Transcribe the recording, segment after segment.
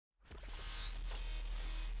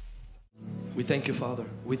We thank you, Father.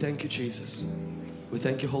 We thank you, Jesus. We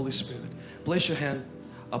thank you, Holy Spirit. Place your hand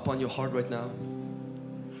upon your heart right now.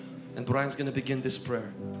 And Brian's going to begin this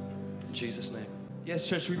prayer. In Jesus' name. Yes,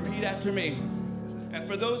 church, repeat after me. And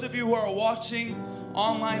for those of you who are watching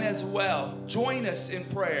online as well, join us in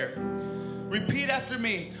prayer. Repeat after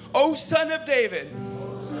me. O Son of David,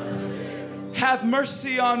 have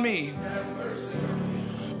mercy on me.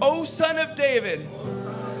 O Son of David,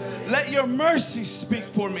 let your mercy speak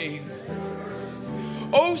for me.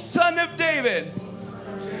 O Son of David,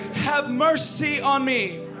 have mercy on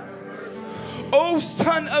me. O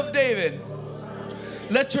Son of David,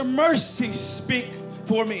 let your mercy speak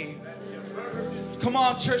for me. Come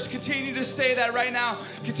on, church, continue to say that right now.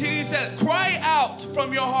 Continue to say that. Cry out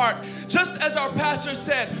from your heart. Just as our pastor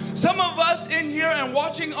said, some of us in here and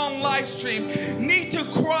watching on live stream need to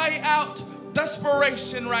cry out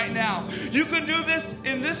desperation right now. You can do this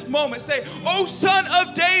in this moment. Say, O Son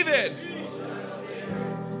of David,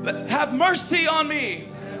 have mercy on me.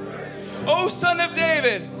 O Son of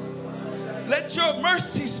David, let your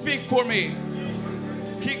mercy speak for me.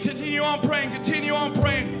 Continue on praying. Continue on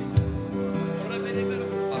praying.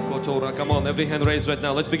 Come on, every hand raised right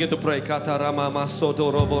now. Let's begin to pray. Come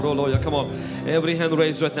on, every hand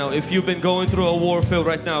raised right now. If you've been going through a warfare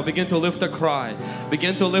right now, begin to lift a cry.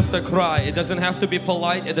 Begin to lift a cry. It doesn't have to be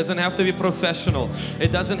polite. It doesn't have to be professional.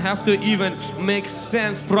 It doesn't have to even make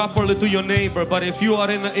sense properly to your neighbor. But if you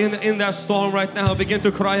are in that storm right now, begin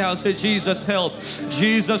to cry out. Say, Jesus, help.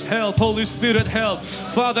 Jesus, help. Holy Spirit, help.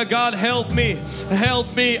 Father God, help me.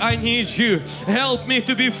 Help me. I need you. Help me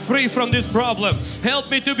to be free from this problem.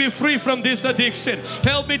 Help me to be free from this addiction.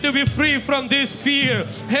 Help me to be free from this fear.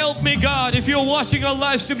 Help me, God. If you're watching a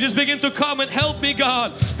live stream, just begin to comment. Help me,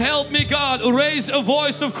 God. Help me, God. Raise a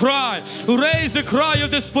voice of cry. Raise a cry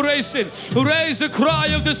of desperation. Raise a cry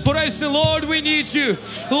of desperation. Lord, we need you.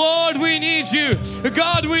 Lord, we need you.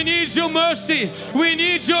 God, we need your mercy. We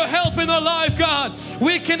need your help in our life, God.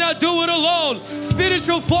 We cannot do it alone.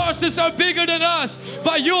 Spiritual forces are bigger than us,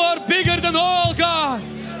 but you are bigger than all, God.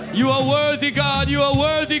 You are worthy, God. You are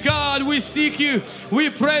worthy, God. We seek you. We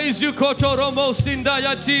praise you.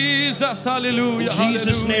 Jesus. Hallelujah. In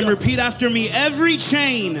Jesus' name, repeat after me. Every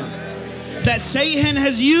chain that Satan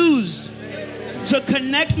has used to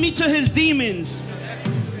connect me to his demons,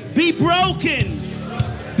 be broken.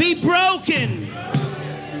 Be broken.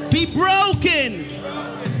 Be broken.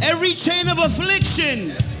 Every chain of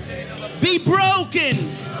affliction, be broken.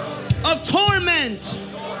 Of torment,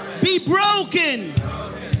 be broken.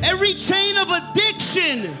 Every chain of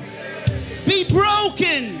addiction, be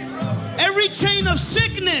broken. Every chain of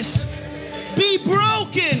sickness, be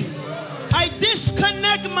broken. I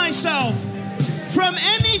disconnect myself from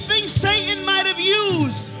anything Satan might have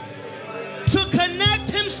used to connect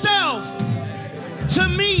himself to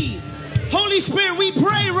me. Holy Spirit, we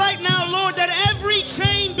pray right now, Lord, that every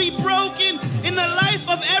chain be broken in the life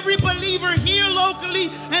of every believer here locally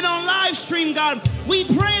and on live stream, God. We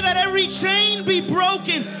pray that every chain be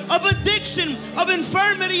broken of addiction, of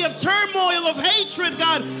infirmity, of turmoil, of hatred,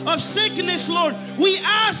 God, of sickness, Lord. We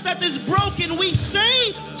ask that this broken, we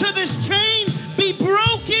say to this chain, be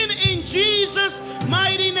broken in Jesus'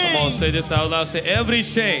 mighty name. Come on, say this out loud. Say, every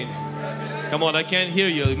chain. Come on, I can't hear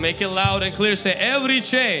you. Make it loud and clear. Say, every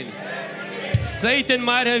chain Satan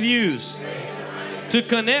might have used to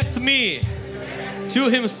connect me to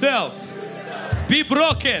himself, be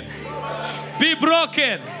broken. Be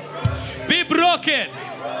broken. Be broken.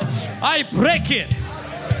 I break it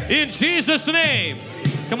in Jesus' name.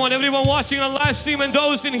 Come on, everyone watching on live stream and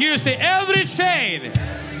those in here, say, every chain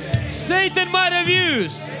Satan might have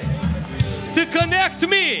used to connect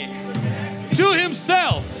me to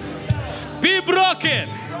himself, be broken.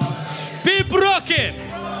 Be broken.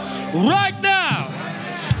 Right now,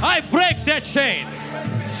 I break that chain.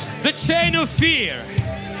 The chain of fear,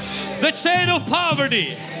 the chain of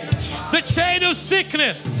poverty, the chain of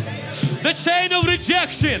sickness, the chain of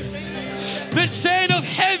rejection, the chain of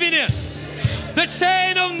heaviness, the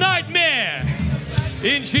chain of nightmare.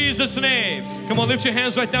 In Jesus' name. Come on, lift your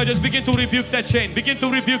hands right now. Just begin to rebuke that chain. Begin to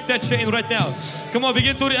rebuke that chain right now. Come on,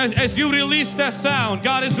 begin to, as you release that sound,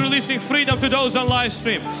 God is releasing freedom to those on live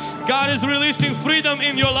stream. God is releasing freedom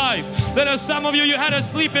in your life. There are some of you, you had a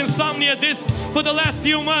sleep insomnia for the last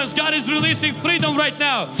few months. God is releasing freedom right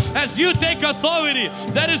now. As you take authority,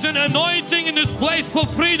 there is an anointing in this place for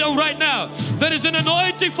freedom right now. There is an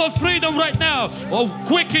anointing for freedom right now. Oh,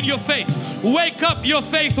 quicken your faith. Wake up your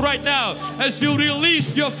faith right now as you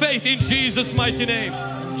release your faith in Jesus' mighty name.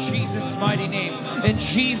 In Jesus' mighty name. In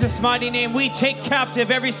Jesus' mighty name, we take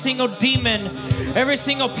captive every single demon, every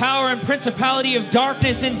single power and principality of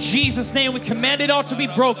darkness. In Jesus' name, we command it all to be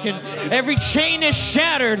broken. Every chain is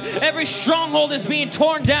shattered. Every stronghold is being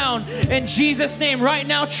torn down. In Jesus' name, right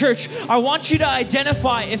now, church, I want you to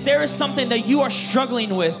identify if there is something that you are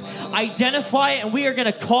struggling with. Identify it, and we are going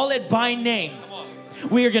to call it by name.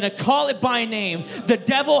 We are going to call it by name. The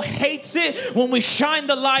devil hates it when we shine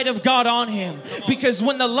the light of God on him. Because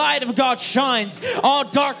when the light of God shines, all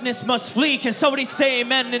darkness must flee. Can somebody say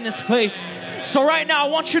amen in this place? So right now, I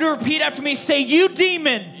want you to repeat after me. Say, you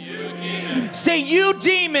demon. You demon. Say, you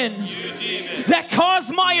demon. You demon. That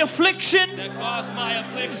caused my affliction. That caused my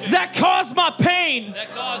affliction. That caused my pain.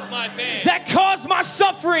 That caused my pain. That caused my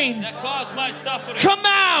suffering. That caused my suffering. Come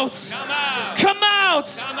out. Come out. Come out.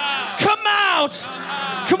 Come out. Come out. Come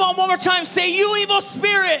out. Come on, one more time. Say, you evil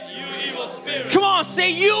spirit. You evil spirit. Come on,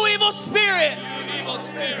 say, you evil spirit. You evil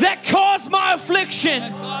spirit. That caused my affliction.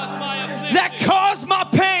 That caused my affliction. That caused my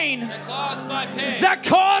pain. That caused my pain. That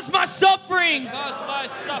caused my suffering. That caused my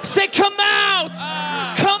suffering. Say, come out.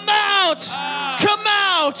 Come out. Come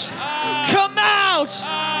out. Come out.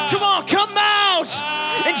 Come on, come out.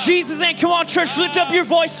 In Jesus' name, come on, church, lift up your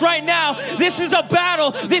voice right now. This is a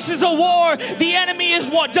battle. This is a war. The enemy is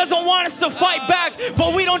what doesn't want us to fight back,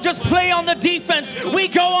 but we don't just play on the defense. We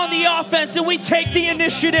go on the offense and we take the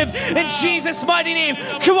initiative in Jesus' mighty name.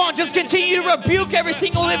 Come on, just continue to rebuke every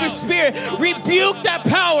single living spirit. Rebuke that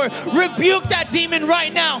power. Rebuke that demon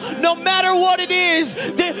right now. No matter what it is,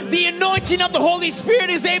 the anointing of the Holy Spirit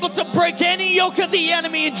is able to break any yoke of the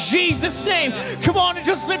enemy in Jesus' name. Come on and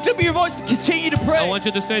just lift up your voice and continue to pray. I want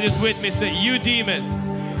you to say this with me. Say, you demon.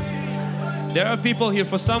 There are people here.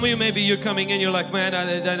 For some of you, maybe you're coming in, you're like, man,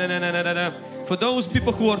 For those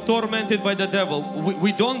people who are tormented by the devil,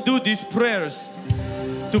 we don't do these prayers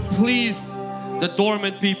to please the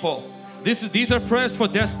dormant people. These are prayers for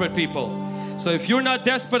desperate people. So if you're not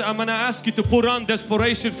desperate, I'm going to ask you to put on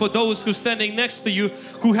desperation for those who are standing next to you,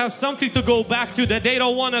 who have something to go back to that they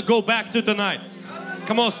don't want to go back to tonight.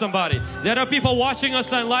 Come on, somebody. There are people watching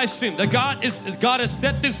us on live stream. God has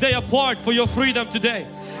set this day apart for your freedom today.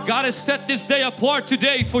 God has set this day apart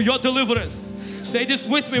today for your deliverance. Say this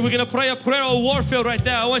with me. We're going to pray a prayer of warfare right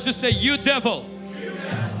now. I want you to say, you devil,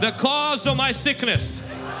 the cause of my sickness,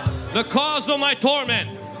 the cause of my torment,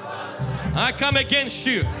 I come against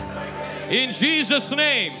you in Jesus'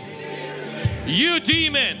 name. You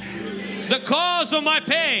demon, the cause of my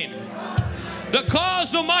pain, the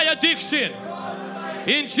cause of my addiction,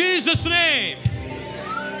 in Jesus' name,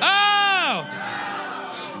 out,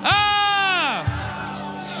 out,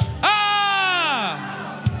 out,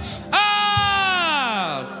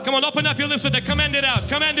 out. Come on, open up your lips with that. Command it out,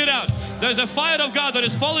 command it out. There's a fire of God that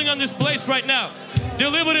is falling on this place right now.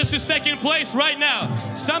 Deliverance is taking place right now.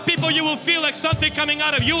 Some people, you will feel like something coming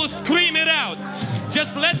out of you. You will scream it out.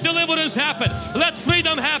 Just let deliverance happen. Let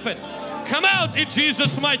freedom happen. Come out in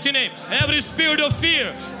Jesus' mighty name. Every spirit of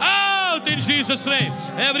fear, out in Jesus' name.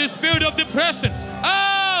 Every spirit of depression,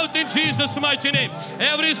 out in Jesus' mighty name.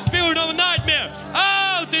 Every spirit of nightmare,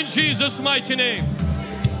 out in Jesus' mighty name.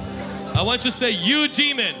 I want you to say, you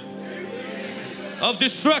demon of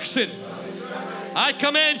destruction, I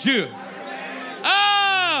command you,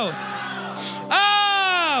 out,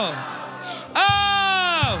 out,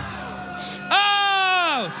 out,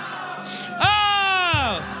 out,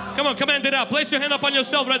 out. Come on, command it out. Place your hand up on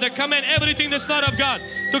yourself right there. Command everything that's not of God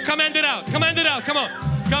to command it out. Command it out. Come on.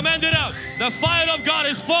 Command it out. The fire of God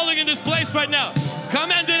is falling in this place right now.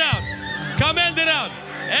 Command it out. Command it out.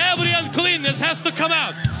 Every uncleanness has to come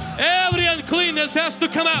out. Every uncleanness has to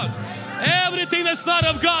come out. Everything that's not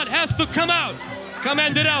of God has to come out.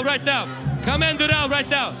 Command it out right now. Command it out right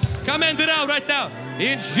now. Command it out right now.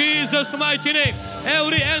 In Jesus' mighty name.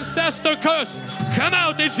 Every ancestor curse, come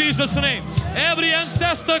out in Jesus' name. Every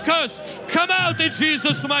ancestor curse, come out in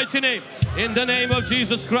Jesus' mighty name. In the name of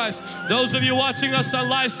Jesus Christ. Those of you watching us on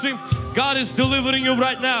live stream, God is delivering you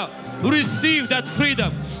right now. Receive that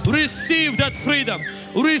freedom. Receive that freedom.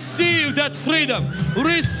 Receive that freedom.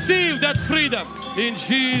 Receive that freedom. In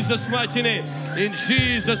Jesus' mighty name. In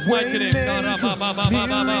Jesus' mighty name. Keeper,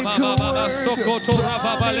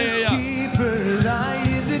 light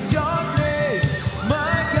in the darkness.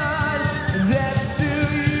 My God, that's who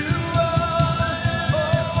you are.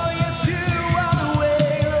 Oh, yes, you are the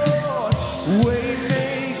way, Lord.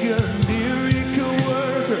 Waymaker, miracle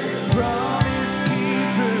worker, promise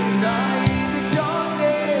keeper, light in the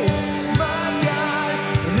darkness. My God,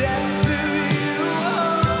 that's who you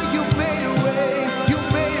are. You made a way,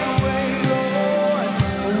 Lord.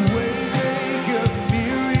 Waymaker,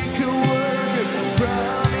 miracle worker,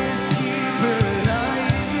 promise keeper,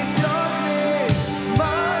 light in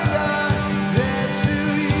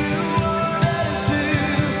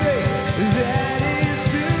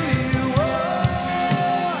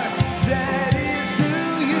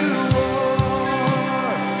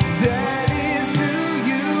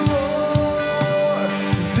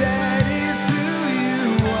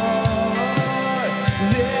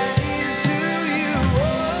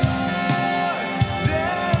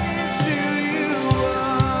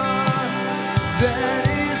that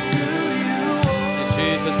is who you are. In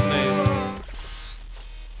Jesus' name.